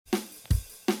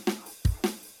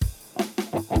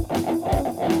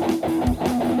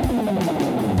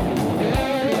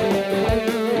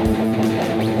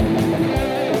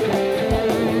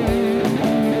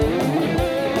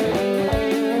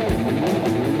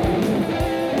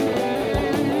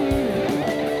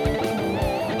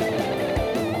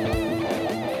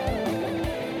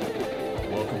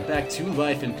to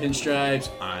Life in Pinstripes.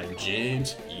 I'm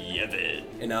James Yevon.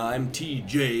 And I'm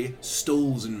TJ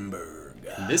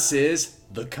Stolzenberg. This is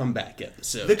the comeback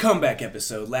episode. The comeback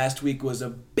episode. Last week was a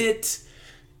bit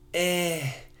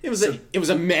It was a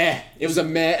meh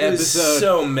episode. It was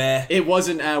so meh. It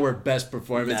wasn't our best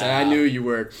performance, and I knew you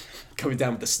were coming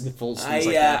down with the sniffles.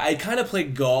 I kind of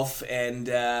played golf, and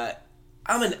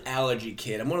I'm an allergy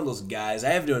kid. I'm one of those guys. I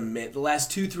have to admit, the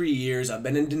last 2-3 years, I've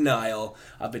been in denial.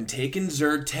 I've been taking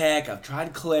Zyrtec. I've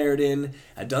tried Claritin.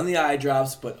 I've done the eye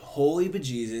drops, but holy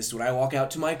bejesus, when I walk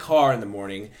out to my car in the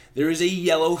morning, there is a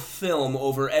yellow film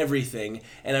over everything,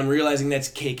 and I'm realizing that's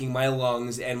caking my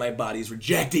lungs, and my body's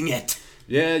rejecting it.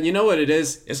 Yeah, you know what it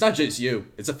is? It's not just you.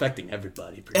 It's affecting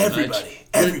everybody, pretty much.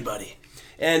 Everybody.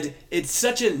 And it's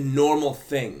such a normal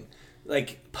thing.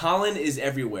 Like, pollen is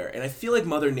everywhere, and I feel like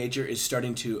Mother Nature is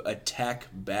starting to attack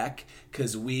back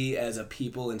because we as a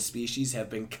people and species have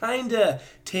been kind of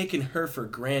taking her for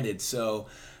granted. So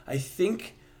I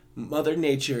think Mother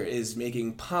Nature is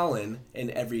making pollen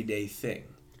an everyday thing.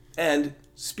 And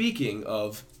speaking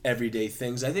of everyday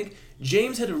things, I think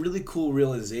James had a really cool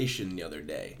realization the other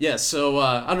day. Yeah, so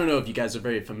I don't know if you guys are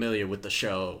very familiar with the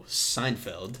show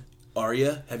Seinfeld. Are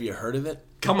you? Have you heard of it?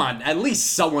 Come on, at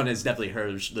least someone has definitely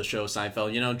heard of the show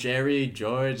Seinfeld. You know, Jerry,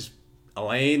 George,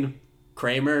 Elaine,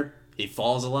 Kramer. He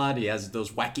falls a lot. He has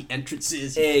those wacky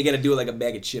entrances. Hey, you gotta do it like a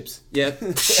bag of chips. Yeah,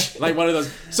 like one of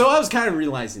those. So I was kind of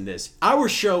realizing this. Our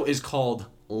show is called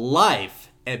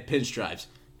Life at Pinstripes.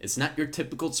 It's not your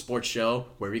typical sports show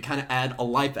where we kind of add a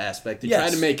life aspect to try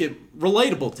to make it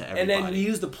relatable to everybody. And then we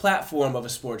use the platform of a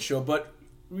sports show, but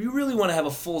we really want to have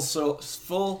a full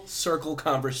circle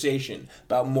conversation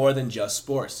about more than just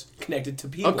sports, connected to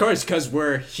people. Of course, because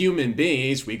we're human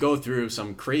beings, we go through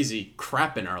some crazy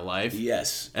crap in our life.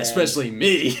 Yes. Especially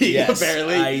me, yes,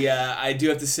 apparently. I do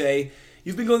have to say,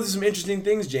 you've been going through some interesting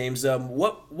things, James.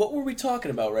 What were we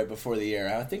talking about right before the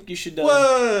air? I think you should...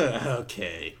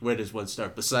 Okay, where does one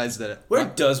start besides that? Where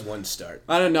does one start?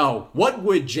 I don't know. What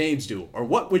would James do? Or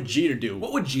what would Jeter do?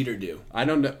 What would Jeter do? I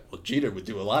don't know. Well, Jeter would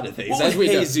do a lot of things. What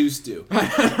would Jesus do?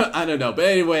 I don't know. But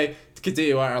anyway, to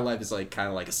continue, our life is like kind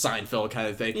of like a Seinfeld kind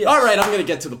of thing. Yes. All right, I'm going to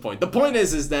get to the point. The point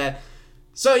is that,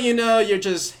 so you know, you're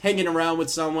just hanging around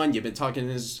with someone. You've been talking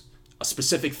to a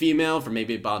specific female for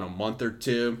maybe about a month or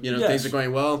two. You know, things are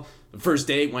going well. The first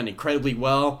date went incredibly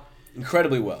well.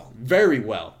 Incredibly well. Very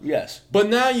well. Yes. But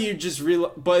now you just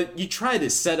but you try to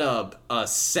set up a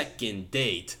second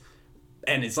date,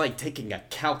 and it's like taking a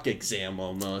calc exam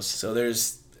almost. So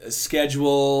there's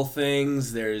schedule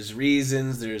things, there's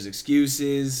reasons, there's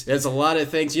excuses. There's a lot of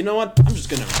things. You know what? I'm just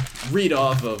going to read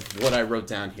off of what I wrote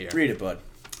down here. Read it, bud.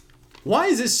 Why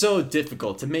is it so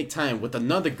difficult to make time with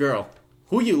another girl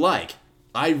who you like?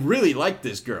 I really like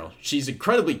this girl. She's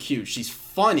incredibly cute. She's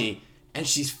funny, and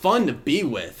she's fun to be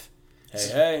with.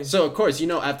 Hey. So, of course, you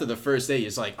know, after the first day,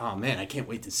 it's like, oh, man, I can't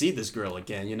wait to see this girl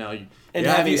again. You know, and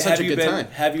you're having such a good time.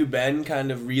 Have you been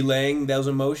kind of relaying those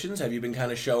emotions? Have you been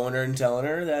kind of showing her and telling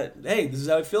her that, hey, this is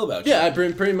how I feel about you? Yeah, I've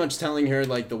been pretty much telling her,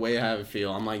 like, the way I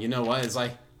feel. I'm like, you know what? It's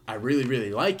like, I really,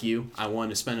 really like you. I want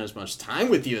to spend as much time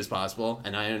with you as possible.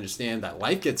 And I understand that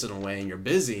life gets in the way and you're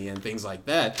busy and things like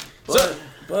that.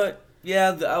 But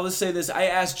yeah, I would say this. I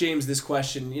asked James this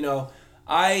question. You know,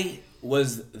 I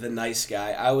was the nice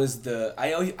guy.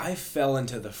 I fell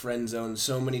into the friend zone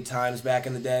so many times back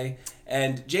in the day,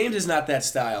 and James is not that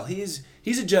style. He's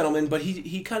a gentleman, but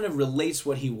he kind of relates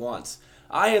what he wants.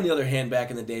 I, on the other hand,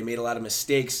 back in the day, made a lot of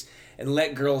mistakes and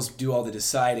let girls do all the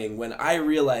deciding when I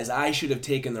realized I should have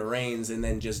taken the reins and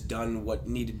then just done what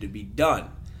needed to be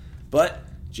done. But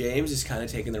James is kind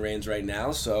of taking the reins right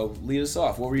now, so lead us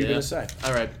off. What were you going to say?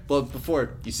 All right. Well,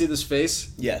 before, you see this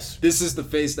face? Yes. This is the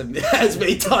face that has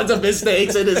made tons of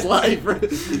mistakes in his life.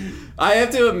 I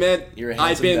have to admit, you're a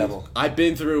handsome devil. I've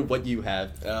been through what you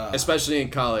have, especially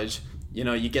in college. You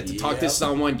know, you get to talk to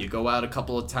someone, you go out a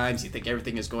couple of times, you think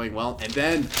everything is going well, and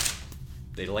then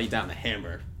they lay down the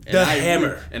hammer.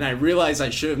 And I realized I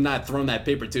should have not thrown that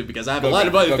paper too because I have a lot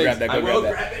of other things. I will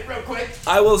grab it real quick.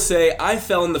 I will say I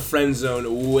fell in the friend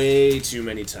zone way too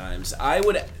many times.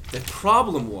 The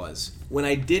problem was when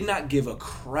I did not give a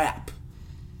crap,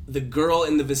 the girl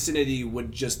in the vicinity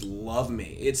would just love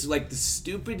me. It's like the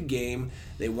stupid game.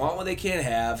 They want what they can't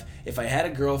have. If I had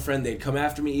a girlfriend, they'd come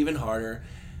after me even harder.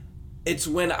 It's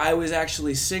when I was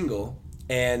actually single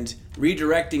and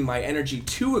redirecting my energy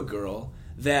to a girl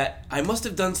that I must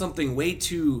have done something way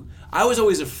too... I was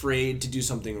always afraid to do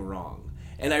something wrong.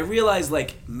 And I realized,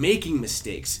 like, making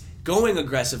mistakes, going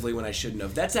aggressively when I shouldn't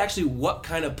have. That's actually what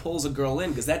kind of pulls a girl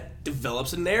in, because that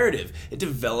develops a narrative. It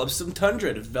develops some tundra.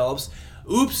 It develops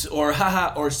oops or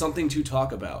haha or something to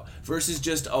talk about, versus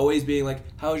just always being like,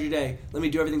 how was your day? Let me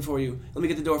do everything for you. Let me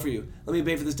get the door for you. Let me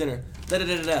pay for this dinner. Da da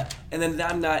da da da. And then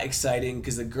I'm not exciting,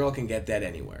 because the girl can get that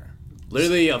anywhere.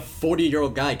 Literally, a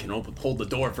 40-year-old guy can hold the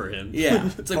door for him. Yeah.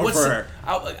 It's like, what's for her?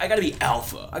 I got to be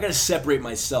alpha. I got to separate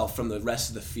myself from the rest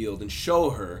of the field and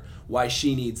show her why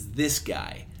she needs this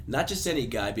guy. Not just any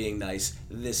guy being nice,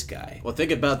 this guy. Well,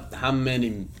 think about how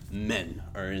many men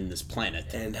are in this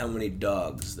planet. And how many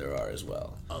dogs there are as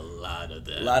well. A lot of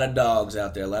them. A lot of dogs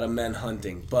out there, a lot of men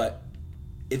hunting. But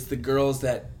it's the girls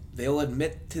that they'll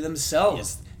admit to themselves.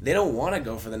 Yes. They don't want to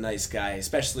go for the nice guy,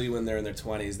 especially when they're in their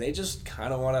 20s. They just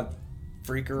kind of want to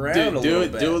freak around a little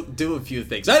bit. Do a few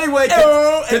things. Anyway,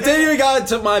 continuing on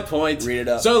to my point. Read it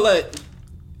up. So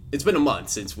it's been a month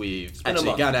since we've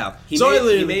actually got out. He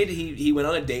went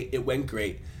on a date. It went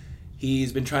great.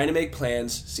 He's been trying to make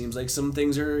plans. Seems like some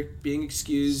things are being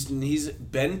excused, and he's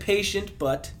been patient,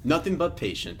 but... Nothing but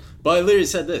patient. But I literally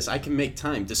said this. I can make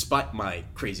time despite my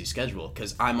crazy schedule,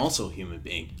 because I'm also a human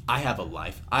being. I have a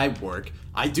life. I work.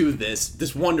 I do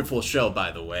this wonderful show,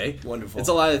 by the way. Wonderful. It's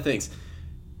a lot of things.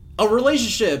 A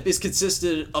relationship is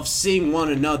consisted of seeing one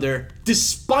another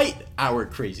despite our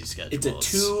crazy schedules. It's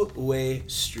a two-way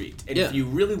street. And if you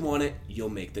really want it, you'll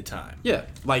make the time. Yeah.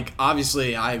 Like,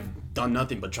 obviously, I've done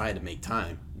nothing but try to make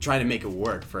time. Try to make it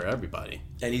work for everybody.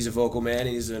 And he's a vocal man.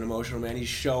 He's an emotional man. He's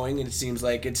showing, and it seems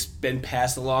like it's been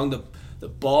passed along. The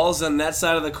ball's on that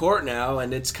side of the court now,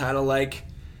 and it's kind of like...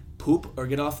 Poop or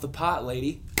get off the pot,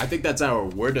 lady. I think that's our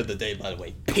word of the day, by the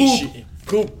way.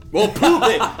 Poop. Well,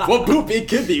 poop it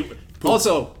could be. Poop.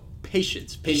 Also,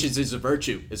 patience. Patience is a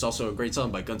virtue. It's also a great song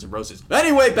by Guns N' Roses. But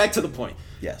anyway, back to the point.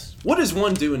 Yes. What does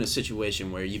one do in a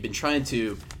situation where you've been trying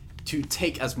to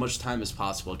take as much time as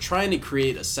possible, trying to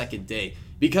create a second date?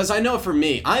 Because I know for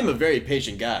me, I'm a very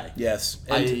patient guy. Yes.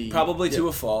 And probably to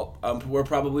a fault. We're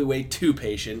probably way too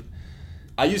patient.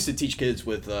 I used to teach kids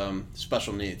with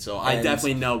special needs, so I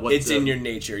definitely know what it's in your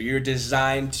nature. You're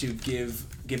designed to give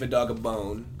a dog a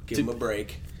bone, give him a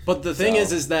break. But the thing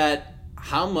is that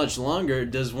how much longer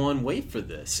does one wait for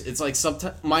this? It's like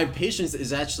sometimes my patience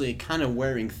is actually kind of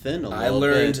wearing thin a little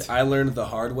bit. I learned the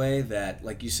hard way that,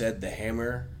 like you said, the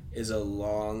hammer is a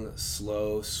long,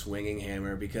 slow, swinging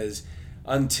hammer, because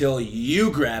until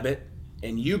you grab it,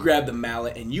 and you grab the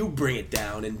mallet and you bring it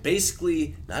down, and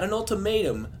basically, not an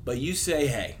ultimatum, but you say,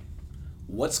 hey,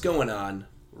 what's going on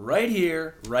right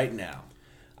here, right now?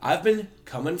 I've been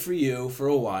coming for you for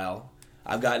a while.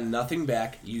 I've gotten nothing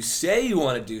back. You say you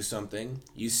want to do something.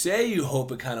 You say you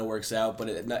hope it kind of works out, but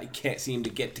it can't seem to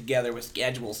get together with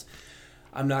schedules.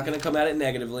 I'm not going to come at it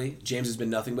negatively. James has been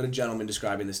nothing but a gentleman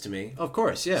describing this to me. Of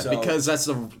course, yeah, because that's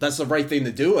the right thing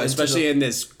to do, especially in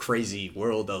this crazy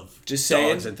world of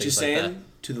dogs and things like that.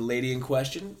 To the lady in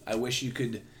question, I wish you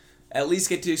could at least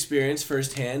get to experience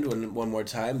firsthand one more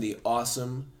time the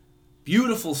awesome,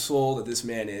 beautiful soul that this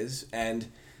man is, and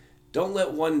don't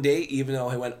let one date, even though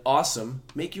it went awesome,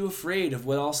 make you afraid of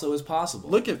what also is possible.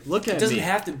 Look at me. It doesn't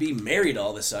have to be married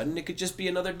all of a sudden. It could just be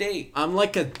another date. I'm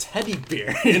like a teddy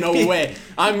bear in a way.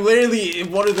 I'm literally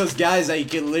one of those guys that you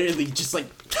can literally just like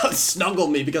snuggle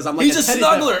me because I'm like He's a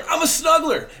snuggler. Bear. I'm a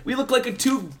snuggler. We look like a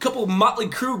couple Motley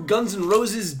Crue, Guns N'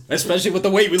 Roses. Especially with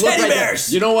the way we look teddy right bears.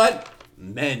 Now. You know what?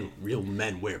 Real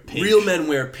men wear pink. Real men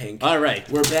wear pink. All right.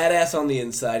 We're badass on the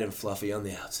inside and fluffy on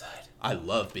the outside. I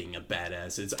love being a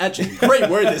badass. It's actually a great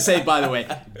word to say, by the way.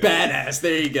 Badass.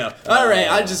 There you go. All right,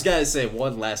 I just got to say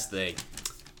one last thing.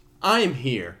 I am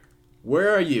here. Where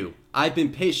are you? I've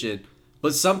been patient,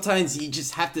 but sometimes you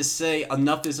just have to say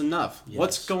enough is enough. Yes.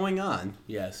 What's going on?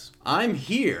 Yes. I'm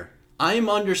here. I am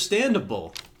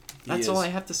understandable. That's all I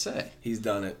have to say. He's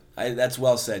done it. That's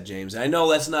well said, James. I know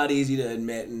that's not easy to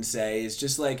admit and say. It's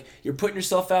just like you're putting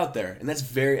yourself out there, and that's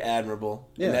very admirable,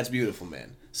 and that's beautiful,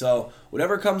 man. So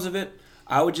whatever comes of it,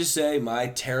 I would just say my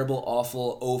terrible,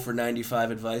 awful 0 for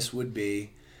 95 advice would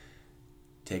be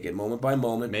take it moment by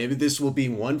moment. Maybe this will be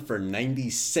 1 for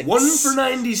 96. 1 for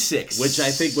 96. Which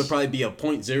I think would probably be a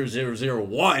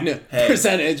 0.0001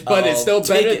 percentage, but it's still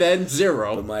better than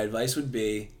 0. But my advice would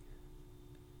be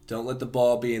don't let the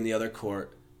ball be in the other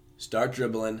court. Start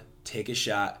dribbling. Take a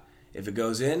shot. If it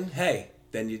goes in, hey,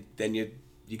 then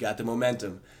you got the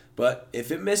momentum. But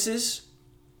if it misses,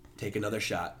 take another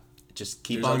shot. Just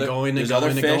keep on going and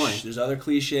going and going. There's other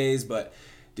cliches, but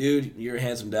dude, you're a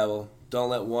handsome devil. Don't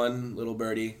let one little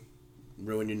birdie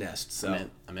ruin your nest. So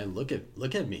I mean, look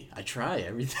at me. I try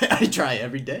everything. I try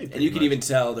every day. And you can even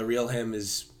tell the real him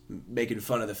is making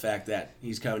fun of the fact that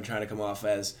he's trying to come off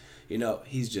as,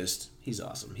 he's just He's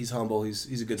awesome. He's humble.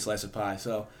 He's a good slice of pie.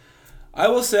 So I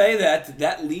will say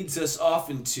that leads us off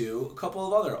into a couple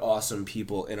of other awesome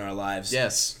people in our lives.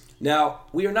 Yes. Now,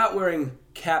 we are not wearing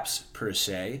caps per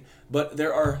se, but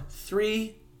there are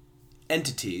 3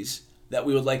 entities that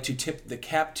we would like to tip the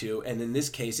cap to, and in this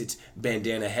case, it's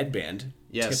bandana headband.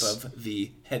 Yes. Tip of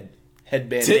the head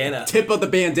bandana. Tip of the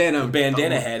bandana.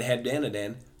 Bandana head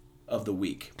bandana of the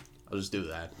week. I'll just do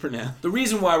that for now. The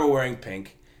reason why we're wearing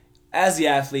pink, as the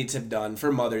athletes have done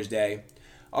for Mother's Day,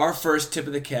 our first tip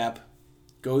of the cap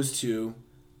goes to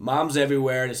moms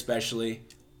everywhere, and especially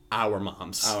our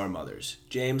moms. Our mothers.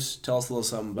 James, tell us a little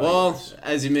something about yours.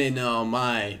 As you may know,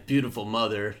 my beautiful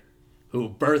mother, who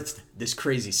birthed this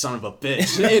crazy son of a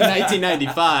bitch in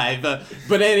 1995.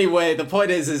 But anyway, the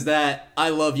point is that I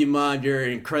love you, Mom. You're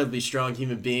an incredibly strong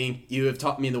human being. You have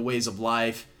taught me the ways of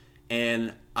life,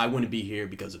 and I wouldn't be here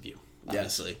because of you.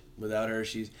 Obviously. Yes. Without her,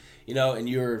 she's, and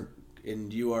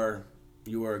you are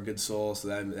a good soul, so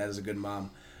that is a good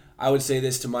mom. I would say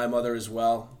this to my mother as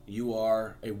well. You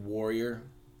are a warrior.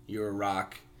 You're a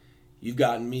rock. You've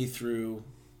gotten me through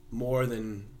more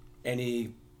than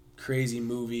any crazy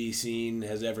movie scene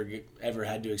has ever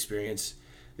had to experience.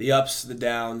 The ups, the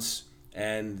downs,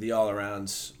 and the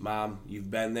all-arounds. Mom, you've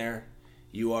been there.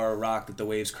 You are a rock that the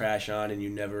waves crash on and you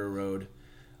never erode.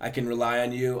 I can rely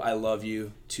on you. I love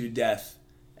you to death.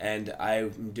 And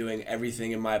I'm doing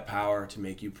everything in my power to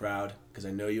make you proud because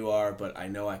I know you are, but I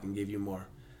know I can give you more.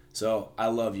 So I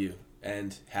love you,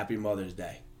 and happy Mother's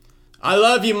Day. I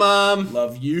love you, Mom.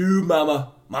 Love you,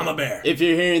 Mama. Mama Bear. If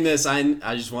you're hearing this, I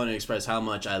just want to express how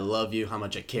much I love you, how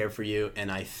much I care for you, and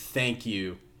I thank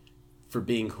you for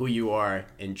being who you are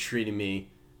and treating me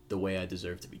the way I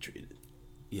deserve to be treated.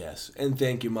 Yes, and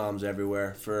thank you, moms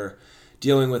everywhere, for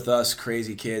dealing with us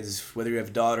crazy kids. Whether you have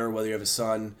a daughter, whether you have a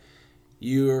son,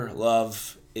 your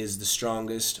love is the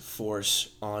strongest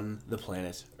force on the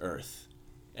planet Earth,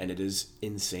 and it is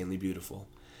insanely beautiful.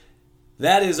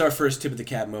 That is our first tip of the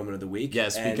cap moment of the week.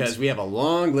 Yes, because we have a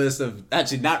long list of...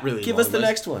 Actually, not really Give us the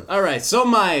next one. All right, so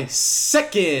my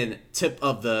second tip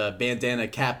of the bandana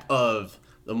cap of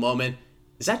the moment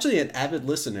is actually an avid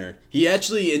listener. He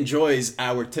actually enjoys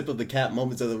our tip of the cap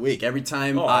moments of the week. Every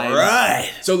time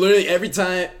So literally every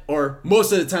time, or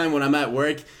most of the time when I'm at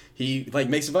work, he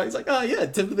makes a fun. He's like, oh yeah,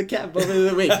 tip of the cap moment of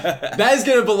the week. That is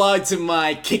going to belong to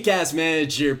my kick-ass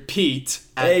manager, Pete.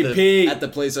 Pete. At the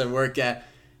place I work at.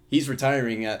 He's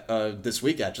retiring this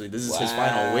week, actually. This is his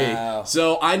final week.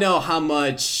 So I know how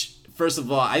much... First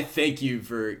of all, I thank you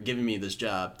for giving me this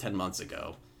job 10 months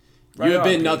ago. You have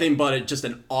been nothing but just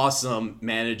an awesome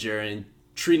manager and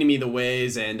treating me the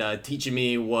ways and teaching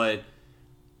me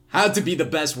how to be the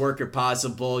best worker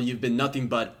possible. You've been nothing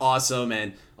but awesome.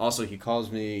 And also, he calls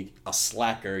me a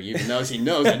slacker, even though he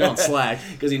knows I don't slack.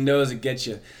 Because he knows it gets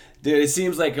you. Dude, it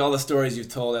seems like all the stories you've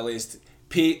told, at least.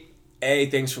 Pete... A,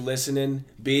 thanks for listening.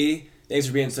 B, thanks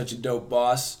for being such a dope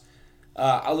boss.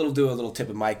 I'll do a little tip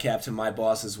of my cap to my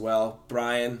boss as well.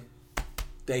 Brian,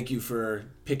 thank you for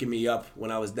picking me up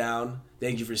when I was down.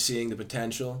 Thank you for seeing the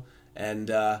potential. And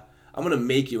I'm going to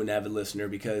make you an avid listener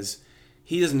because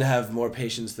he doesn't have more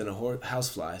patience than a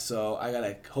housefly. So I got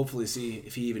to hopefully see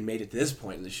if he even made it to this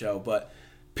point in the show. But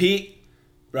Pete,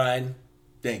 Brian...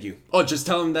 Thank you. Oh, just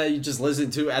tell him that you just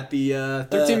listened to at the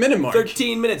 13-minute mark.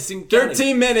 13 minutes.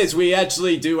 13 minutes. We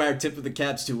actually do our tip of the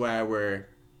caps to our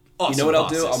awesome You know what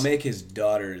bosses. I'll do? I'll make his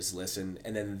daughters listen,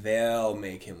 and then they'll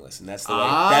make him listen. That's the way.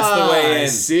 That's the way in. I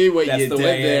see what you did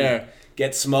there.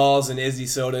 Get Smalls and Izzy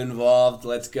Soda involved.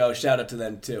 Let's go. Shout out to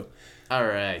them too. All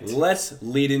right. Let's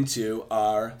lead into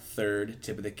our third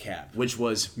tip of the cap, which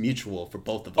was mutual for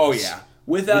both of us. Oh yeah,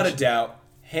 without a doubt,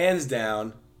 hands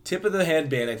down, tip of the head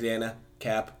bandana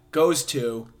cap goes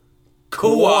to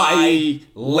Kawhi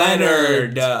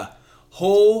Leonard.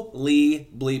 Holy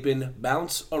bleepin'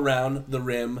 bounce around the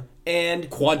rim and the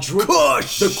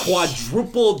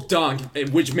quadruple dunk,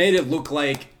 which made it look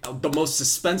like the most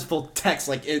suspenseful text,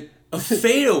 a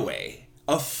fadeaway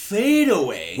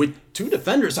with two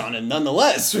defenders on it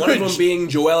nonetheless. One of them being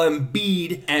Joel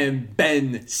Embiid and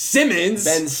Ben Simmons.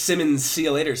 See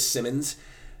you later, Simmons.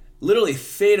 Literally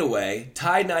fade away,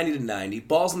 tied 90-90,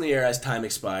 balls in the air as time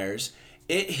expires.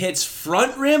 It hits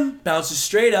front rim, bounces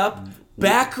straight up,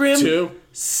 back rim,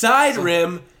 side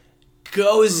rim,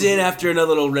 goes in after another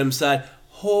little rim side.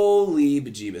 Holy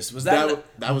bejeebus. Was that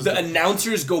the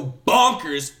announcers go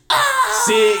bonkers.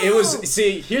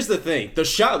 Here's the thing. The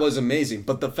shot was amazing,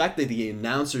 but the fact that the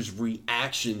announcers'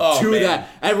 reaction that,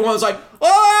 everyone's like,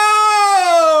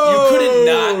 oh! You couldn't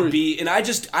not be, and I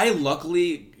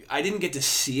didn't get to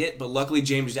see it, but luckily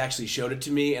James actually showed it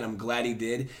to me, and I'm glad he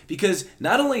did. Because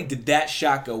not only did that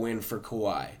shot go in for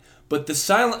Kawhi, But the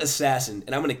silent assassin,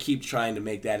 and I'm going to keep trying to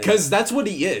make that... Because that's what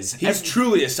he is. He's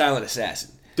truly a silent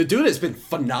assassin. The dude has been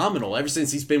phenomenal ever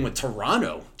since he's been with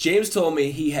Toronto. James told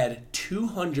me he had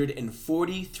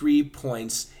 243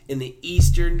 points in the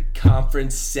Eastern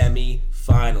Conference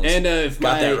semifinals. And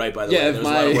got that right, by the way. If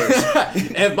my,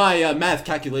 if my math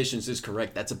calculations is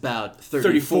correct, that's about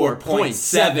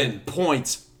 34.7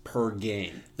 points per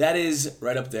game. That is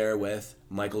right up there with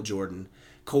Michael Jordan.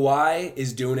 Kawhi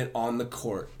is doing it on the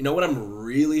court. You know what I'm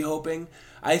really hoping?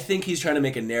 I think he's trying to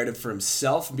make a narrative for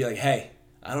himself and be like, hey,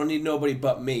 I don't need nobody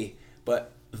but me,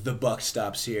 but the buck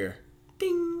stops here.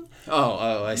 Ding.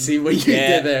 Oh, I see what you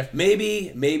did there.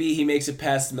 Maybe he makes it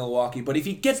past Milwaukee, but if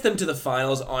he gets them to the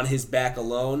finals on his back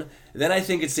alone, then I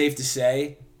think it's safe to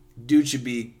say dude should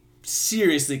be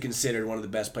seriously considered one of the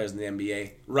best players in the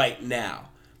NBA right now.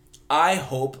 I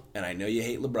hope, and I know you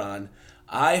hate LeBron,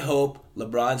 I hope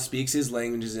LeBron speaks his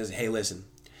language and says, hey, listen,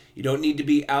 you don't need to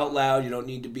be out loud, you don't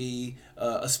need to be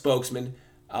a spokesman.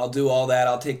 I'll do all that,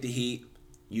 I'll take the heat.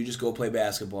 You just go play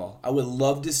basketball. I would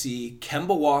love to see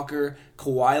Kemba Walker,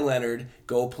 Kawhi Leonard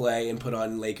go play and put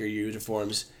on Laker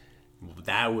uniforms.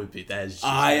 That would be...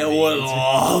 I would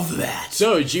love that.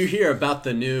 So, did you hear about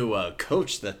the new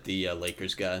coach that the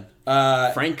Lakers got?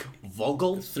 Frank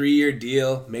Vogel? 3-year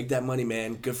deal. Make that money,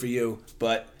 man. Good for you.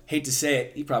 But, hate to say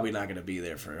it, he's probably not going to be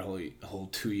there for a whole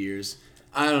 2 years.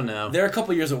 I don't know. They're a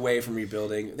couple years away from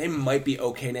rebuilding. They might be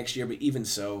okay next year, but even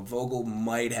so, Vogel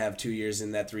might have 2 years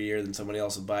in that 3 year, then somebody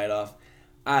else will buy it off.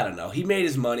 I don't know. He made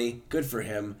his money. Good for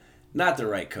him. Not the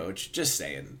right coach. Just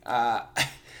saying. I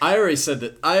already said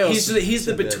that. He's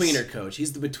the betweener coach.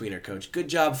 He's the betweener coach. Good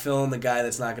job filling the guy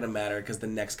that's not going to matter because the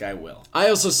next guy will. I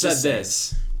also said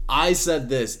this. I said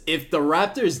this. If the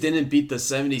Raptors didn't beat the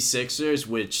 76ers,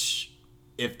 which...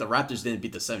 If the Raptors didn't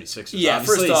beat the 76ers,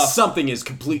 obviously first off, something is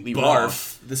completely wrong.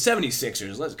 The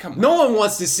 76ers, come on. No one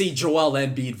wants to see Joel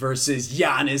Embiid versus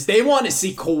Giannis. They want to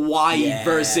see Kawhi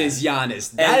versus Giannis.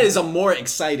 That is a more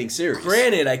exciting series.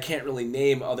 Granted, I can't really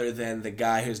name other than the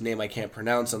guy whose name I can't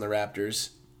pronounce on the Raptors.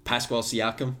 Pascal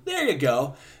Siakam. There you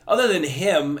go. Other than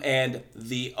him and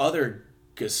the other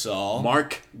Gasol.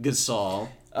 Mark Gasol.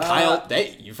 Kyle.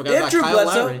 You forgot about Drew Kyle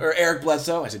Bledsoe, Lowry. or Eric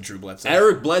Bledsoe. I said Drew Bledsoe.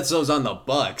 Eric Bledsoe's on the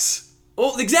Bucks.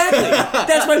 Well, exactly.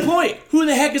 That's my point. Who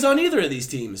the heck is on either of these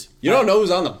teams? You don't know who's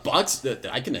on the Bucks?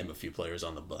 I can name a few players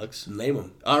on the Bucks. Name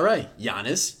them. All right.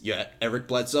 Giannis. You got Eric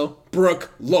Bledsoe.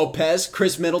 Brooke Lopez.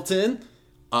 Chris Middleton.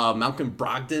 Malcolm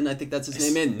Brogdon, I think that's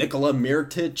his name. And Nikola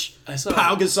Mirotic.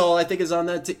 Pau Gasol, I think, is on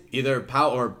that team. Either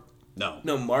Pau or... No.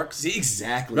 No, Mark. See,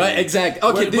 exactly. Right, exactly.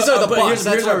 Okay, these are the Bucks.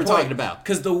 That's what we're talking about.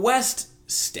 Because the West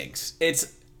stinks.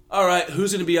 It's... All right,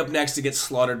 who's going to be up next to get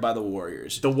slaughtered by the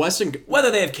Warriors? The Western...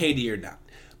 Whether they have KD or not.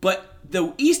 But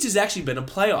the East has actually been a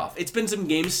playoff. It's been some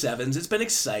Game 7s. It's been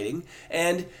exciting.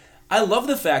 And I love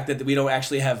the fact that we don't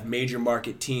actually have major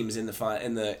market teams in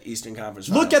the Eastern Conference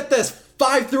Finals. Look at this.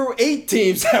 5 through 8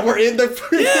 teams that were in the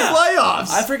playoffs.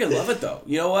 I freaking love it, though.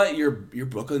 You know what? Your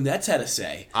Brooklyn Nets had a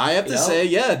say. I have to say,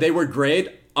 yeah, they were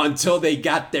great. Until they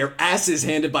got their asses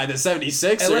handed by the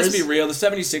 76ers. And let's be real, the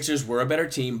 76ers were a better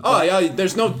team. Oh, yeah,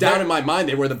 there's no doubt in my mind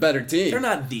they were the better team. They're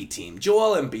not the team.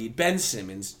 Joel Embiid, Ben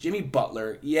Simmons, Jimmy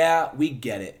Butler, yeah, we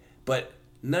get it. But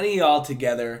none of y'all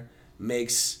together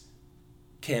makes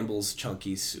Campbell's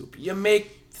chunky soup. You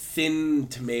make thin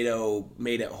tomato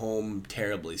made-at-home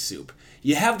terribly soup.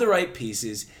 You have the right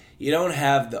pieces. You don't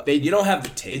have the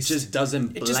taste. It just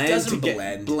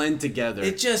doesn't blend together.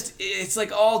 It's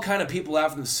like all kind of people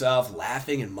after themselves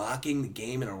laughing and mocking the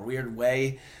game in a weird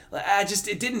way.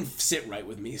 It didn't sit right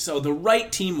with me. So the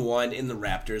right team won in the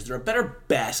Raptors. They're a better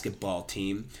basketball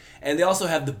team. And they also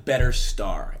have the better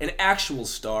star. An actual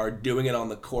star doing it on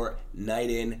the court night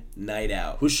in, night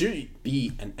out. Who should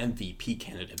be an MVP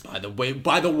candidate, by the way.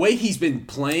 By the way he's been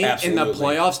playing in the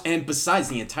playoffs and besides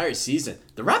the entire season.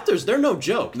 The Raptors, they're no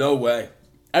joke. No way.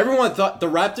 Everyone thought the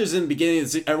Raptors in the beginning of the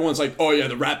season, everyone's like, oh yeah,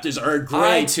 the Raptors are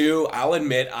great. I'll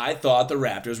admit, I thought the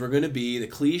Raptors were going to be the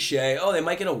cliche, they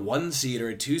might get a 1 seed or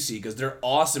a 2 seed because they're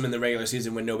awesome in the regular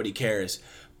season when nobody cares.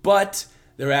 But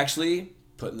they're actually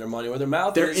putting their money where their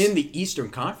mouth is. They're in the Eastern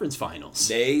Conference Finals.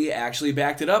 They actually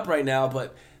backed it up right now,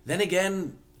 but then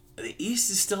again, the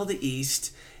East is still the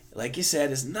East. Like you said,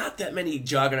 there's not that many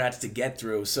juggernauts to get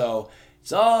through, so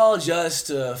it's all just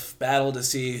a battle to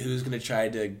see who's going to try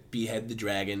to behead the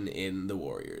dragon in the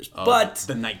Warriors. But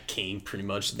the Night King, pretty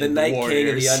much. The Night King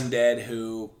and the Undead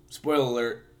who, spoiler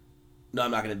alert, no,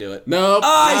 I'm not going to do it. Nope.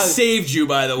 I saved you,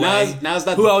 by the way. Now's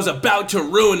not who I was about to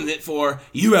ruin it for.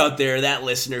 You out there, that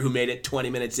listener who made it 20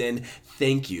 minutes in.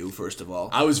 thank you, first of all.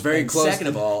 I was very close. Second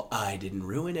of all, I didn't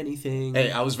ruin anything.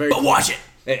 Hey, I was very. But watch it.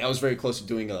 Hey, I was very close to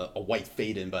doing a white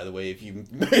fade in. By the way, if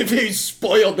you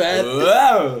spoiled that,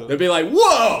 Whoa. they'd be like,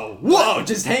 whoa,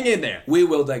 just hang in there. We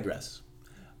will digress.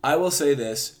 I will say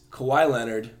this: Kawhi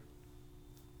Leonard,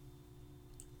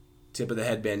 tip of the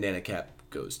head bandana cap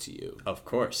goes to you. Of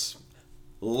course.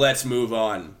 Let's move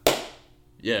on.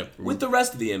 Yeah. With the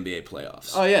rest of the NBA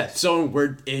playoffs. Oh yeah.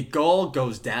 So it all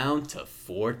goes down to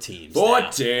 4 teams. 4 now.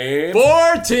 teams.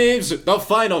 4 teams. The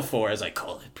final 4, as I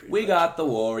call it. We got the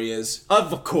Warriors.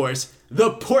 Of course,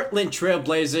 the Portland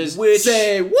Trailblazers. Which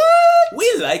say what?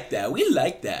 We like that. We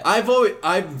like that.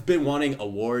 I've been wanting a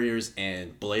Warriors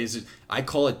and Blazers. I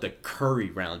call it the Curry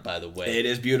round, by the way. It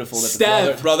is beautiful that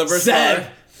Steph, the brother versus Seth,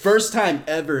 brother. First time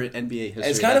ever in NBA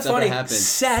history. It's kind of funny. Happened.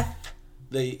 Seth,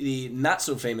 the not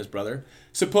so famous brother,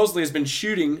 supposedly has been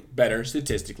shooting better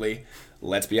statistically.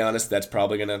 Let's be honest, that's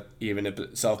probably gonna even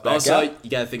itself back also, out.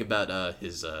 you gotta think about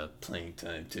his playing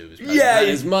time too. Yeah, not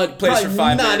as much. Plays for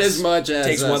 5 minutes. Not as much as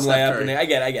takes one Steph layup. Curry. And I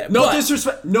get it. No But-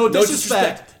 disrespect. No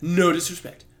disrespect. No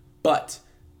disrespect. But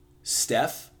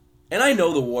Steph, and I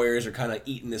know the Warriors are kind of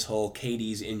eating this whole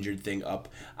KD's injured thing up.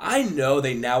 I know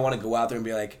they now want to go out there and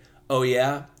be like, oh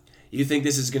yeah, you think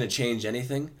this is gonna change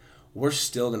anything? We're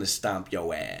still gonna stomp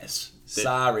your ass.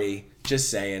 Sorry,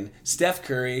 just saying. Steph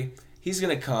Curry, he's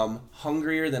going to come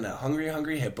hungrier than a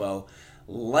hungry hippo,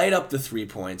 light up the 3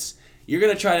 points. You're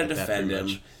going to try to defend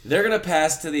him. They're going to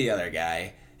pass to the other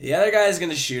guy. The other guy is going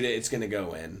to shoot it. It's going to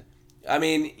go in. I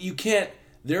mean, you can't...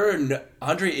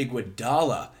 Andre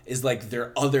Iguodala is like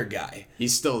their other guy.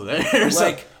 He's still there.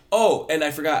 Like, oh, and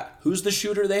I forgot. Who's the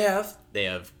shooter they have? They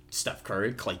have Steph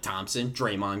Curry, Klay Thompson,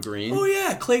 Draymond Green. Oh,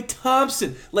 yeah, Klay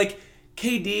Thompson. Like...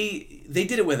 KD, they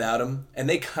did it without him, and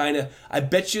I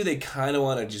bet you they kind of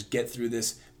want to just get through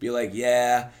this, be like,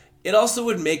 yeah. It also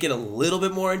would make it a little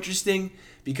bit more interesting,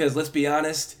 because let's be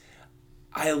honest,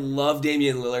 I love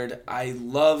Damian Lillard, I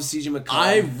love CJ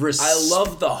McCollum, I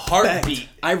love the heartbeat.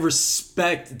 I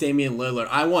respect Damian Lillard.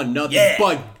 I want nothing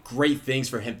but great things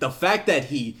for him. The fact that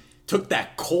he took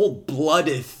that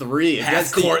cold-blooded 3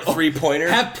 half-court three-pointer.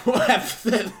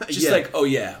 Just like, oh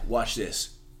yeah, watch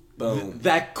this. Boom.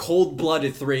 That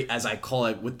cold-blooded 3, as I call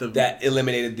it, with that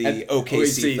eliminated the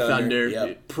OKC Thunder.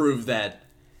 Yep. Proved that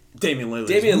Damian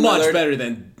Lillard is much better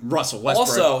than Russell Westbrook.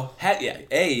 Also,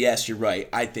 yes, you're right.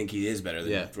 I think he is better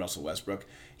than Russell Westbrook.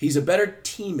 He's a better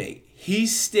teammate. He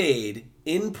stayed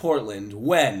in Portland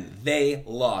when they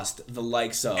lost the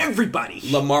likes of everybody.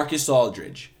 LaMarcus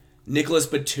Aldridge, Nicholas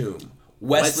Batum,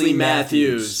 Wesley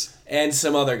Matthews, and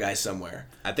some other guy somewhere.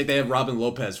 I think they have Robin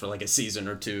Lopez for like a season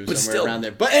or 2 but somewhere still, around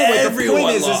there. But anyway, the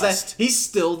point is that he's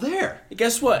still there. And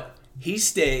guess what? He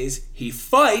stays, he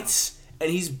fights, and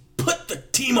he's put the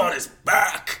team on his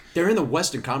back. They're in the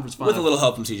Western Conference Finals. With a little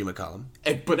help from CJ McCollum.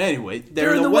 But anyway,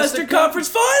 they're in the Western Conference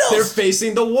Finals. They're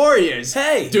facing the Warriors.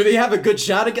 Hey. Do they have a good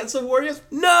shot against the Warriors?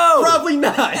 No. Probably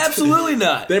not. Absolutely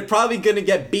not. They're probably going to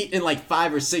get beat in like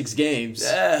 5 or 6 games.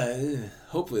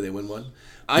 Hopefully they win one.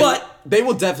 But they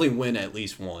will definitely win at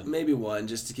least one. Maybe one,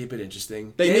 just to keep it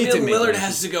interesting. Damian Lillard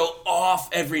has to go off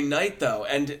every night, though.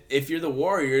 And if you're the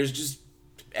Warriors, just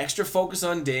extra focus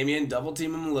on Damian, double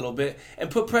team him a little bit, and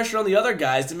put pressure on the other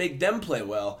guys to make them play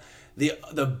well.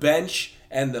 The bench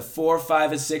and the 4,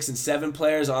 5, and 6, and 7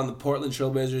 players on the Portland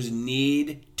Trailblazers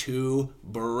need to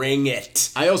bring it.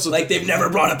 I also they've never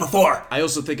brought it before. I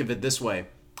also think of it this way.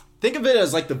 Think of it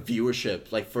as like the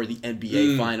viewership, like for the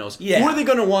NBA Finals. Yeah. Who are they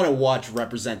going to want to watch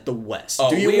represent the West?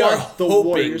 Oh, Do you want the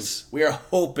Warriors? We are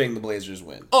hoping the Blazers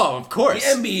win. Oh, of course.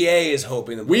 The NBA is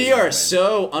hoping the Blazers win. We are win.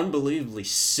 So unbelievably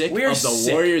sick of the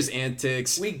Warriors'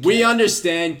 antics. We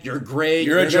understand. You're great.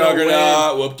 You're a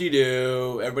juggernaut.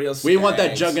 Whoop-de-doo. Everybody else. We want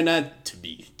that juggernaut to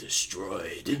be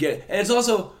destroyed. You get it. And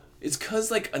it's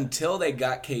because like until they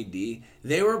got KD,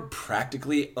 they were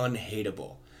practically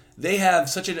unhateable. They have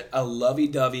such a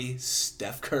lovey-dovey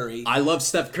Steph Curry. I love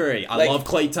Steph Curry. I love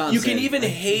Klay Thompson. You can even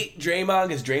hate Draymond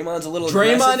because Draymond's a little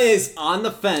Draymond aggressive. is on the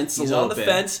fence He's on the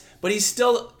fence, but he's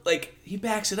still, like, he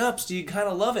backs it up, so you kind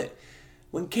of love it.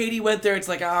 When KD went there, it's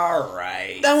like, all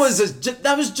right. That was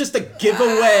just a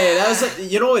giveaway. That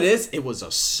was you know what it is? It was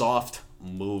a soft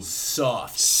move.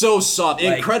 Soft. So soft.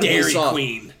 Like incredibly Dairy soft.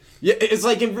 Queen. Yeah, it's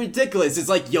like ridiculous. It's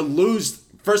like you lose.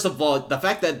 First of all, the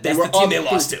fact that That's the team they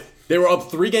lost to. They were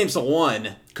up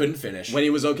 3-1. Couldn't finish. When he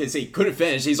was OKC, couldn't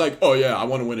finish. He's like, oh yeah, I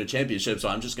want to win a championship, so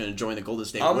I'm just going to join the Golden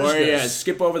State Warriors. I'm just going to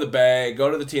skip over the bag,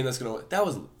 go to the team that's going to win. That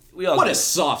was, we all What know a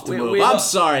soft move. I'm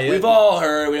sorry. We've all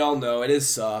heard, we all know, it is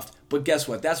soft. But guess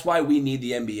what? That's why we need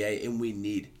the NBA, and we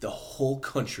need the whole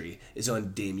country is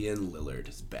on Damian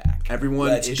Lillard's back.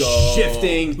 Everyone is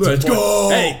shifting. Let's go.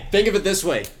 Hey, think of it this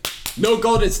way. No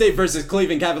Golden State versus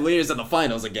Cleveland Cavaliers in the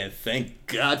finals again. Thank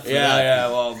God for that. Yeah.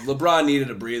 Well, LeBron needed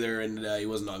a breather, and he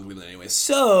wasn't on Cleveland anyway.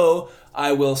 So,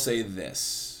 I will say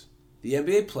this. The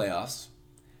NBA playoffs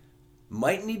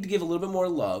might need to give a little bit more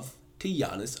love to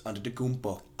Giannis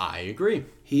Antetokounmpo. I agree.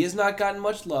 He has not gotten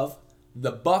much love.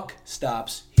 The buck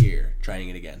stops here. Trying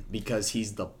it again. Because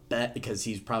he's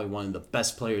probably one of the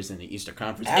best players in the Eastern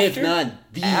Conference, if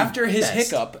not the after his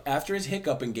best. After his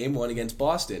hiccup in Game 1 against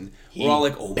Boston, we're all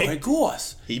like, oh my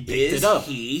gosh. He picked it up. Is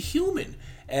he human?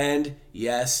 And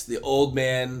yes, the old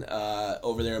man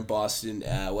over there in Boston,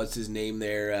 what's his name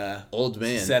there? Old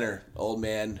man. Center. Old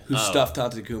man who stuffed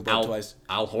Antetokounmpo twice.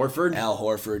 Al Horford? Al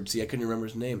Horford. See, I couldn't remember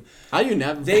his name. How do you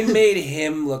never? They made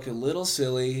him look a little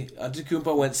silly.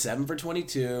 Antetokounmpo went 7 for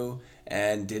 22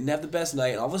 and didn't have the best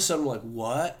night. And all of a sudden, we're like,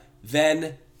 what?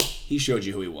 Then he showed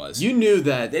you who he was. You knew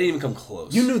that. They didn't even come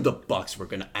close. You knew the Bucks were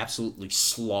going to absolutely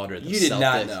slaughter the Celtics. You did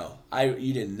not know.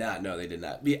 You did not know they did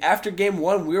not. After Game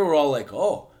 1, we were all like,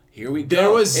 oh, here we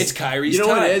go. It's Kyrie's time.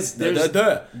 You know what it is?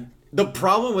 The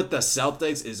problem with the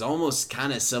Celtics is almost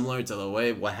kind of similar to the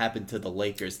way what happened to the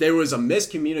Lakers. There was a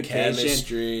miscommunication.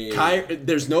 Chemistry.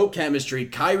 There's no chemistry.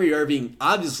 Kyrie Irving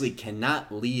obviously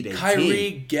cannot lead a team.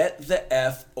 Kyrie, get the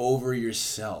F over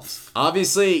yourself.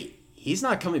 Obviously, he's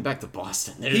not coming back to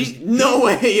Boston. There's no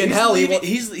way in hell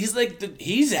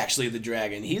he's actually the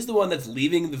dragon. He's the one that's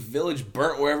leaving the village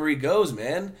burnt wherever he goes,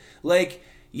 man. Like,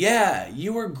 yeah,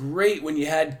 you were great when you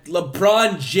had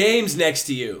LeBron James next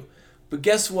to you. But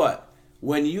guess what?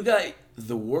 When you got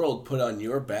the world put on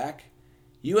your back,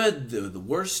 you had the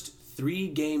worst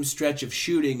 3-game stretch of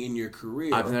shooting in your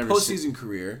career, postseason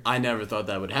career. I never thought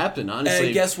that would happen, honestly.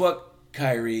 And guess what,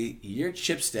 Kyrie? Your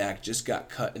chip stack just got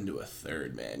cut into a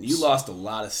third, man. You lost a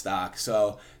lot of stock.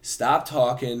 So stop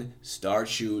talking, start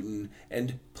shooting,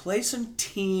 and play some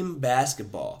team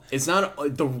basketball. It's not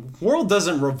the world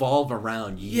doesn't revolve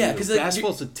around you. Yeah, because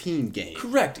basketball's a team game.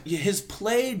 Correct. His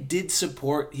play did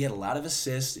support. He had a lot of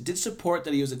assists. It did support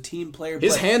that he was a team player.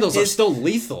 His handles are still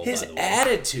lethal. His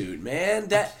attitude, man.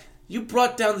 You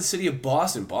brought down the city of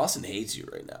Boston. Boston hates you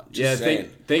right now. Just saying.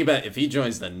 Think about it. If he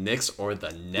joins the Knicks or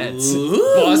the Nets,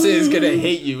 Boston is going to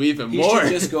hate you even more. He should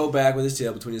just go back with his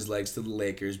tail between his legs to the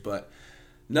Lakers. But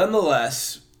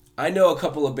nonetheless, I know a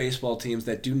couple of baseball teams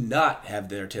that do not have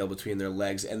their tail between their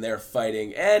legs, and they're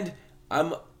fighting. And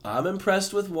I'm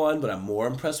impressed with one, but I'm more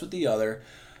impressed with the other.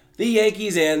 The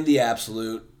Yankees and the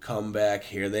absolute comeback.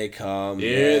 Here they come.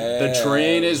 The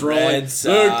train is rolling.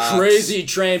 The crazy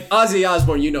train. Ozzy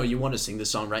Osbourne, you want to sing this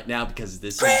song right now because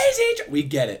this is... We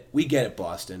get it. We get it,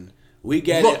 Boston. We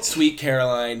get it, Sweet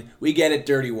Caroline. We get it,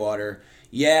 Dirty Water.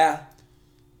 Yeah.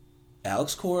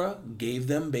 Alex Cora gave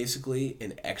them basically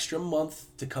an extra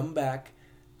month to come back.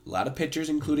 A lot of pitchers,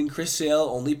 including Chris Sale,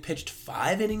 only pitched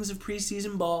 5 innings of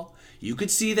preseason ball. You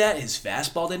could see that. His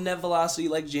fastball didn't have velocity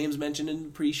like James mentioned in the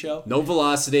pre-show. No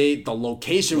velocity. The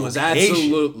location was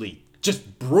absolutely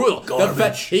just brutal.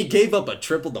 Garbage. He gave up a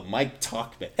triple to Mike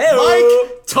Tuchman. Hey,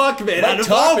 Mike Tuchman out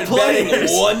of all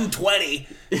players. 120.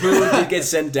 Who did get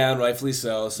sent down, rightfully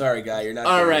so. Sorry, guy. You're not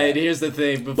all right, here's the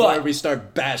thing. Before we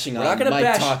start bashing on Mike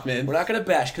Tuchman. We're not going to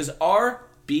bash because our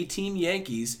B-team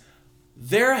Yankees,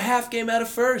 they're a half game out of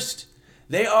first.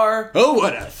 They are... Who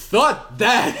would have thought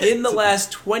that? In the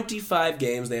last 25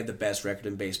 games, they have the best record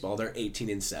in baseball. They're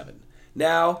 18-7.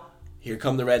 Now, here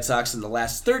come the Red Sox. In the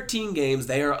last 13 games,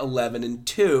 they are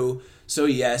 11-2. So,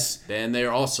 yes. Then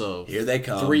they're also... Here they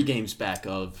come. 3 games back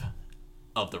of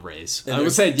the Rays. I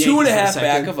would say 2.5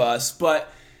 back of us,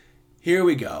 but... Here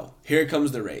we go. Here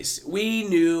comes the race. We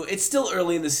knew... It's still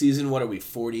early in the season. What are we,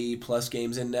 40-plus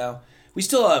games in now? We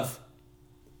still have...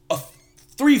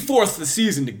 3/4 of the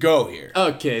season to go here.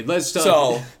 Okay, let's talk.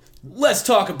 So, let's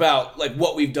talk about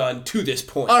what we've done to this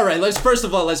point. All right, first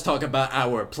of all, let's talk about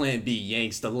our Plan B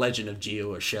Yanks, the legend of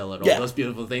Gio Urshela, and all those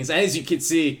beautiful things. As you can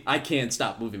see, I can't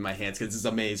stop moving my hands because it's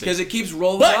amazing. Because it keeps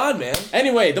rolling on, man.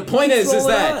 Anyway, the point is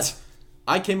that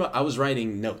I was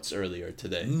writing notes earlier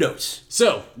today. Notes.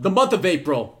 So, the month of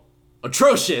April,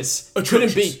 atrocious.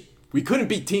 We couldn't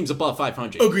beat teams above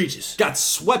 500. Egregious. Got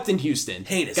swept in Houston.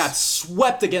 Heinous. Got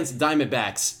swept against the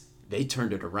Diamondbacks. They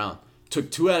turned it around. Took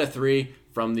 2 out of 3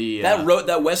 from the...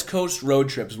 That West Coast road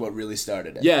trip is what really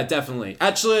started it. Yeah, definitely.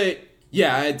 Actually,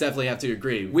 yeah, I definitely have to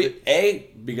agree.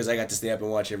 Because I got to stay up and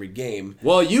watch every game.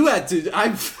 Well, you had to...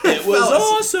 It was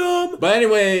awesome! But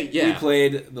anyway, yeah. We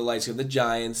played the likes of the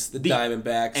Giants, the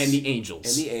Diamondbacks. And the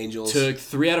Angels. Took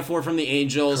 3 out of 4 from the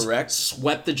Angels. Correct.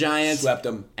 Swept the Giants. Swept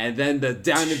them. And then the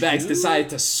Diamondbacks decided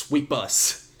to sweep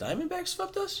us. Diamondbacks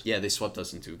swept us? Yeah, they swept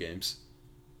us in 2 games.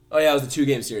 Oh, yeah, it was the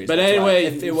 2-game series. But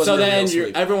anyway, so then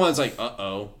everyone's like,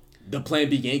 uh-oh. the Plan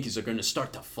B Yankees are going to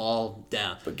start to fall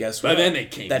down. But guess what? But then they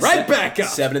came back up.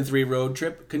 7-3 road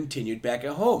trip continued back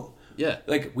at home. Yeah.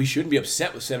 Like, we shouldn't be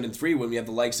upset with 7-3 when we have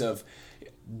the likes of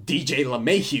DJ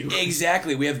LeMahieu.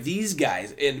 Exactly. We have these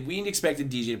guys, and we expected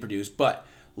DJ to produce, but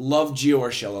love Gio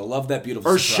Urshela. Love that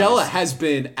beautiful surprise. Urshela has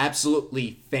been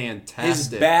absolutely fantastic. His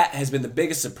bat has been the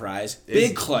biggest surprise.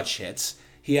 Big clutch hits.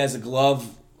 He has a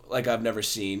glove like I've never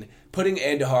seen. Putting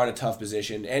Andujar in a tough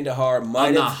position. Andujar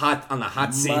might on the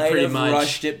hot seat pretty much.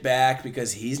 Rushed it back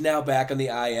because he's now back on the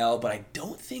IL, but I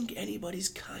don't think anybody's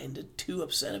kind of too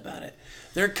upset about it.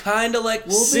 They're kind of like,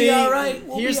 we'll be all right.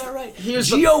 We'll be all right.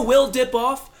 Gio will dip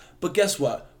off, but guess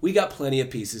what? We got plenty of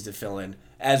pieces to fill in,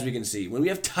 as we can see. When we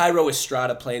have Thairo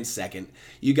Estrada playing second,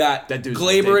 you got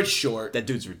Glaber at short. That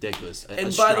dude's ridiculous. And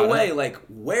Estrada, by the way, like,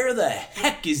 where the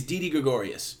heck is Didi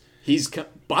Gregorius?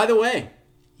 By the way,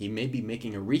 he may be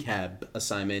making a rehab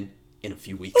assignment in a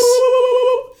few weeks.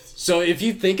 So if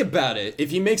you think about it, if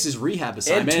he makes his rehab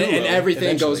assignment and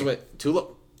everything goes with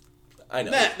Tulo. I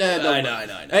know. I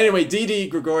know. Anyway, Didi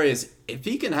Gregorius, if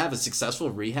he can have a successful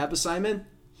rehab assignment,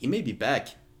 he may be back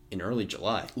in early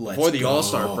July before the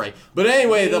All-Star break. But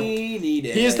anyway,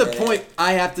 here's the point.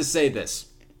 I have to say this.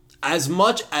 As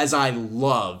much as I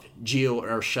love Gio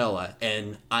Urshela,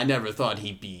 and I never thought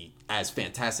he'd be as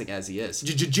fantastic as he is.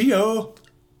 Gio!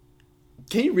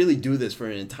 Can you really do this for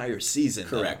an entire season?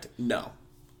 Correct. No.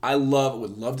 I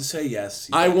would love to say yes.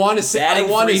 I want to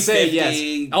say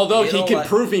yes. Although he can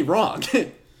prove me wrong.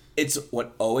 It's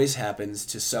what always happens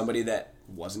to somebody that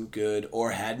wasn't good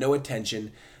or had no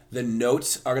attention. The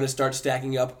notes are going to start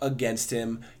stacking up against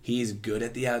him. He's good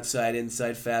at the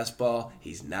outside-inside fastball.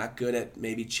 He's not good at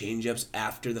maybe change-ups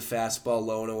after the fastball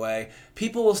low and away.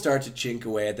 People will start to chink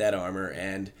away at that armor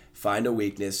and find a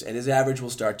weakness, and his average will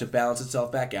start to balance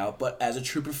itself back out. But as a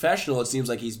true professional, it seems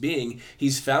like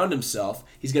he's found himself.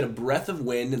 He's got a breath of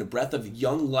wind and a breath of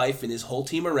young life in his whole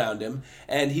team around him,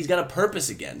 and he's got a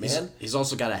purpose again, man. He's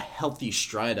also got a healthy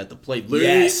stride at the plate.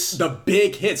 Yes. The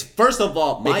big hits. First of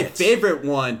all, my favorite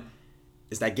one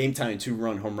is that game-tying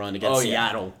 2-run home run against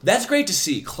Seattle. That's great to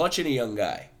see, clutching a young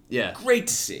guy. Yeah. Great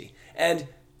to see. And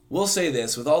we'll say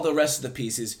this, with all the rest of the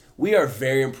pieces, we are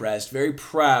very impressed, very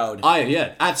proud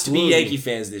absolutely. to be Yankee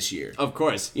fans this year. Of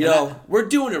course. You know, we're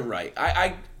doing it right.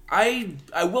 I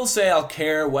will say I'll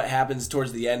care what happens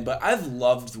towards the end, but I've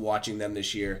loved watching them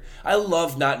this year. I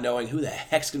love not knowing who the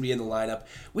heck's going to be in the lineup.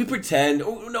 We pretend,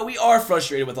 we are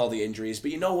frustrated with all the injuries,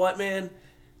 but you know what, man?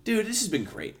 Dude, this has been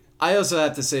great. I also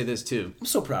have to say this, too. I'm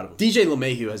so proud of him. DJ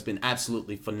LeMahieu has been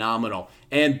absolutely phenomenal.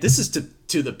 And this is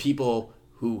to the people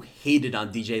who hated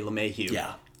on DJ LeMahieu.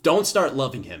 Yeah. Don't start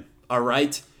loving him, all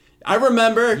right? I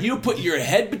remember... You put your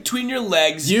head between your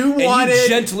legs you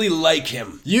gently like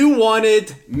him. You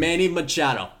wanted Manny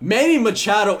Machado. Manny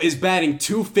Machado is batting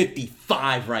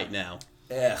 .255 right now.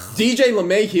 Ugh. DJ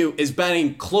LeMahieu is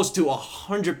batting close to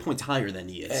 100 points higher than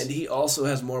he is. And he also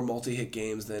has more multi-hit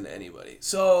games than anybody.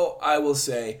 So I will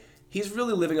say... He's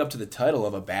really living up to the title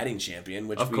of a batting champion,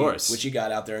 which he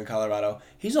got out there in Colorado.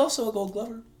 He's also a Gold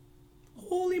Glover.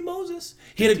 Holy Moses.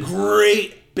 He had a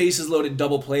great bases-loaded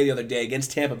double play the other day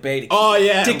against Tampa Bay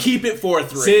to keep it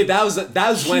 4-3. See, that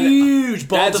was when... Huge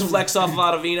ball deflects off of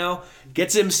Ottavino,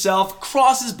 gets himself,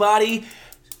 crosses body,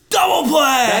 double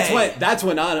play! That's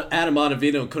when Adam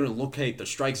Ottavino couldn't locate the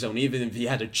strike zone, even if he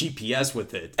had a GPS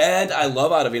with it. And I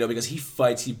love Ottavino because he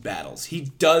fights, he battles. He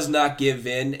does not give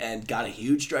in and got a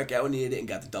huge strikeout when he needed it and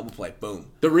got the double play. Boom.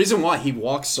 The reason why he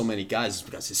walks so many guys is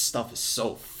because his stuff is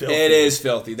so filthy. It is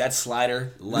filthy. That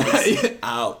slider lights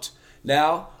out.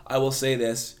 Now, I will say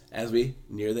this as we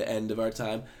near the end of our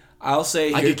time. I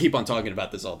could keep on talking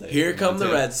about this all day. Here come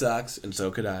the Red Sox, and so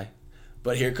could I.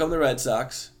 But here come the Red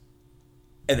Sox.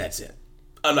 And that's it.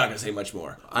 I'm not going to say much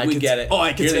more. We get it. Oh,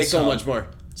 I can say so much more.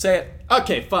 Say it.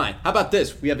 Okay, fine. How about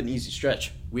this? We have an easy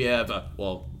stretch. We have,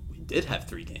 we did have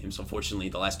 3 games. Unfortunately,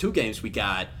 the last 2 games we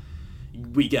got.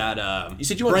 You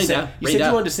said you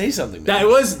wanted to say something. Man.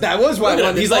 That was why I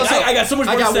wanted. He's like, I got so much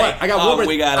more to say. I got one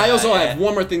more. I also have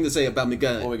one more thing to say about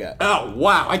Miguel. What we got? Oh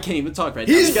wow, I can't even talk right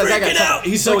now. He's freaking out.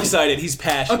 He's so excited. He's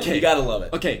passionate. Okay, you gotta love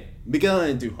it. Okay, Miguel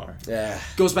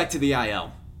Andujar goes back to the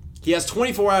IL. He has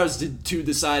 24 hours to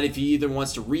decide if he either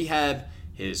wants to rehab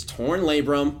his torn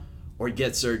labrum or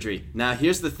get surgery. Now,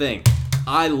 here's the thing.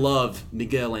 I love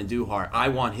Miguel Andujar. I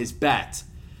want his bat.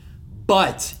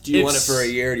 But do you want it for a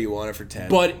year or do you want it for 10?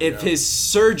 But if a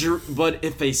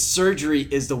surgery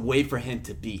is the way for him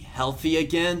to be healthy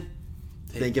again,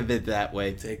 think of it that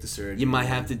way. Take the surgery. You might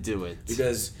have to do it.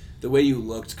 Because the way you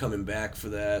looked coming back for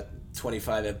that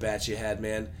 25 at-bats you had,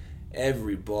 man,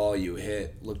 Every ball you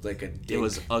hit looked like a dink. It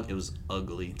was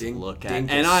ugly to look at. And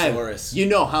you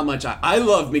know how much I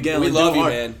love Miguel. We love you,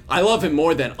 man. I love him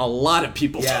more than a lot of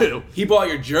people do. He bought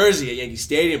your jersey at Yankee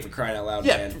Stadium for crying out loud,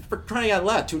 man. Yeah, for crying out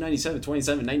loud. $297,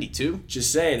 $27.92.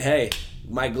 Just saying, hey,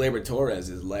 Mike Gleyber Torres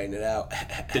is laying it out.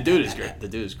 The dude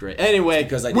is great. Anyway,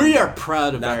 we are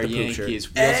proud of our Yankees.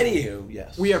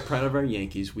 Yes. We are proud of our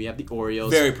Yankees. We have the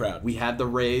Orioles. Very proud. We have the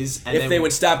Rays. And if they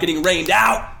would stop getting rained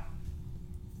out.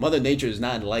 Mother Nature is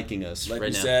not liking us right now.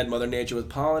 Like we said, Mother Nature with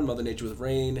pollen, Mother Nature with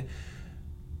rain.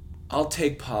 I'll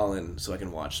take pollen so I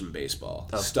can watch some baseball.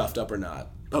 Oh. Stuffed up or not.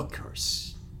 Of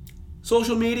course.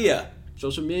 Social media,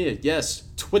 yes.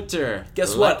 Twitter.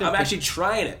 Guess what? I'm actually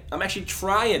trying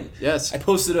it. Yes. I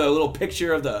posted a little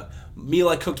picture of the meal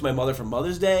I cooked my mother for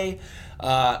Mother's Day.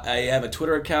 I have a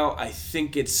Twitter account. I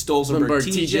think it's Stolzenberg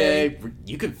TJ.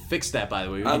 You could fix that, by the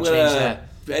way. We can change that.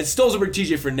 It's Stolzenberg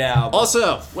TJ for now.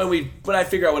 Also, when I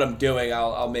figure out what I'm doing,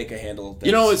 I'll make a handle.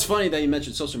 You know, it's funny that you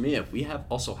mentioned social media. We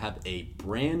also have a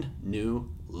brand new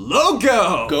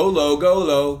logo. Go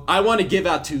low. I want to give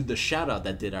out to the shout out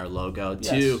that did our logo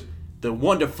to the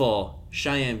wonderful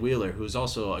Cheyenne Wheeler, who's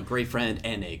also a great friend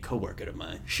and a coworker of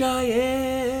mine.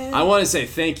 Cheyenne. I want to say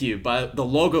thank you, but the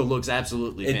logo looks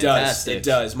absolutely fantastic. It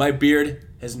does. My beard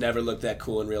has never looked that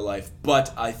cool in real life,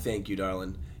 but I thank you,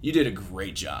 darling. You did a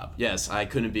great job. Yes, I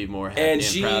couldn't be more happy and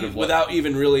proud of without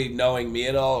even really knowing me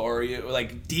at all, or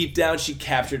deep down, she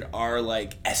captured our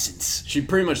essence. She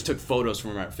pretty much took photos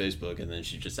from our Facebook, and then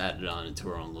she just added it on into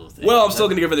her own little thing. Well, I'm still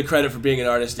going to give her the credit for being an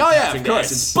artist. And of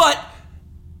course. Essence, but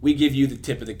we give you the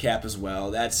tip of the cap as well.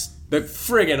 That's the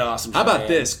friggin' awesome. How about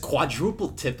this? Quadruple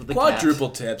tip of the cap. Quadruple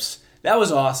tips. That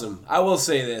was awesome. I will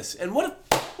say this. And what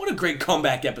a great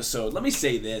comeback episode. Let me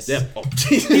say this. Yep. Oh,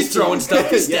 he's throwing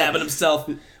stuff. He's stabbing himself.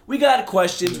 We got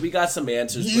questions. We got some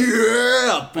answers.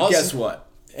 But guess what?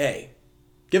 Hey.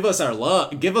 Give us our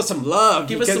love. Give us some love.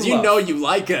 Because you know you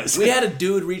like us. We had a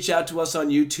dude reach out to us on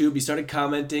YouTube. He started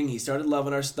commenting. He started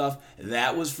loving our stuff.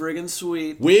 That was friggin'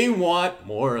 sweet. We want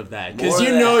more of that. Because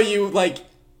you know you like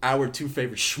our two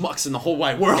favorite schmucks in the whole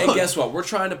wide world. And guess what? We're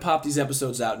trying to pop these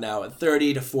episodes out now at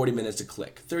 30 to 40 minutes a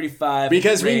click. 35.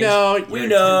 Because we know you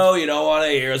don't want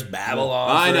to hear us babble on.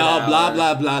 I know. Blah,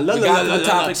 blah, blah. We got to the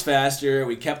topics faster.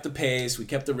 We kept the pace. We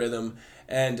kept the rhythm.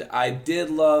 And I did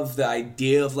love the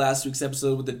idea of last week's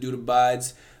episode with the Dude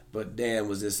Abides. But damn,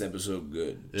 was this episode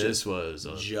good. This was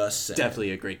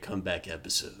definitely a great comeback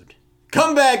episode.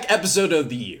 Comeback episode of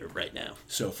the year right now.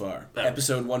 So far.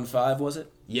 Episode 1-5, was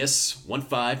it? Yes,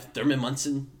 1-5. Thurman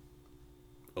Munson.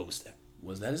 Almost there.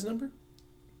 Was that his number?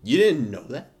 You didn't know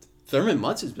that? Thurman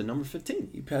Munson's been number 15.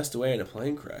 He passed away in a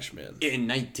plane crash, man. In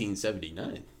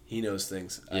 1979. He knows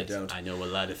things. Yes, I don't. I know a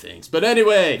lot of things. But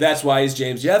anyway. That's why he's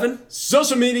James Yevon.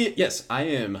 Social media. Yes, I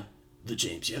am the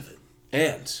James Yevon.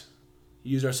 And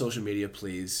use our social media,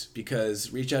 please,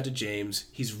 because reach out to James.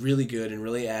 He's really good and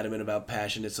really adamant about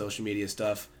passionate social media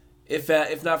stuff. If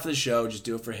not for the show, just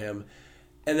do it for him.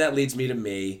 And that leads me to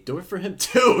me. Do it for him,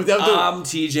 too. I'm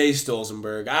TJ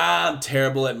Stolzenberg. I'm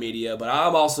terrible at media, but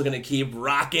I'm also going to keep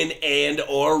rocking and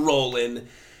or rolling.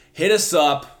 Hit us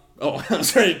up. Oh, I'm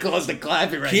sorry to close the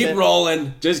clapping right there. Keep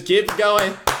rolling. Just keep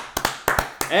going.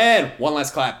 And one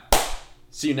last clap.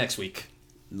 See you next week.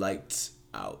 Lights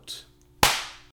out.